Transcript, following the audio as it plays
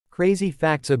Crazy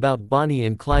facts about Bonnie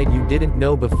and Clyde you didn't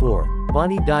know before.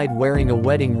 Bonnie died wearing a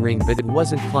wedding ring, but it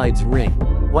wasn't Clyde's ring.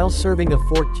 While serving a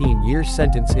 14-year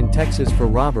sentence in Texas for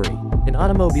robbery and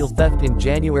automobile theft in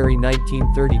January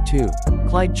 1932,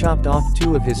 Clyde chopped off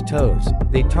 2 of his toes.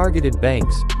 They targeted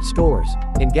banks, stores,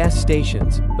 and gas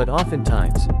stations, but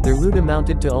oftentimes, their loot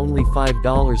amounted to only $5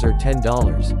 or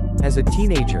 $10. As a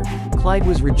teenager, Clyde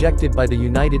was rejected by the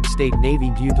United States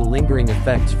Navy due to lingering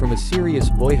effects from a serious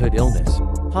boyhood illness,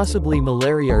 possibly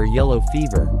malaria or yellow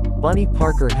fever. Bonnie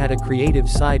Parker had a creative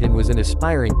side and was an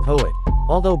aspiring poet.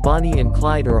 Although Bonnie and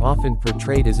Clyde are often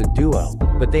portrayed as a duo,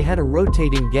 but they had a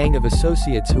rotating gang of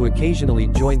associates who occasionally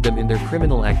joined them in their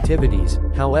criminal activities.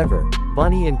 However,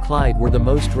 Bonnie and Clyde were the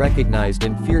most recognized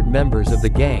and feared members of the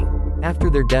gang. After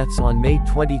their deaths on May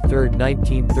 23,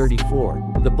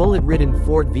 1934, the bullet-ridden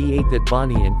Ford V8 that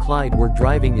Bonnie and Clyde were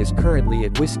driving is currently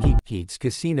at Whiskey Pete's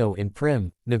Casino in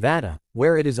Primm, Nevada,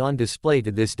 where it is on display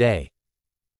to this day.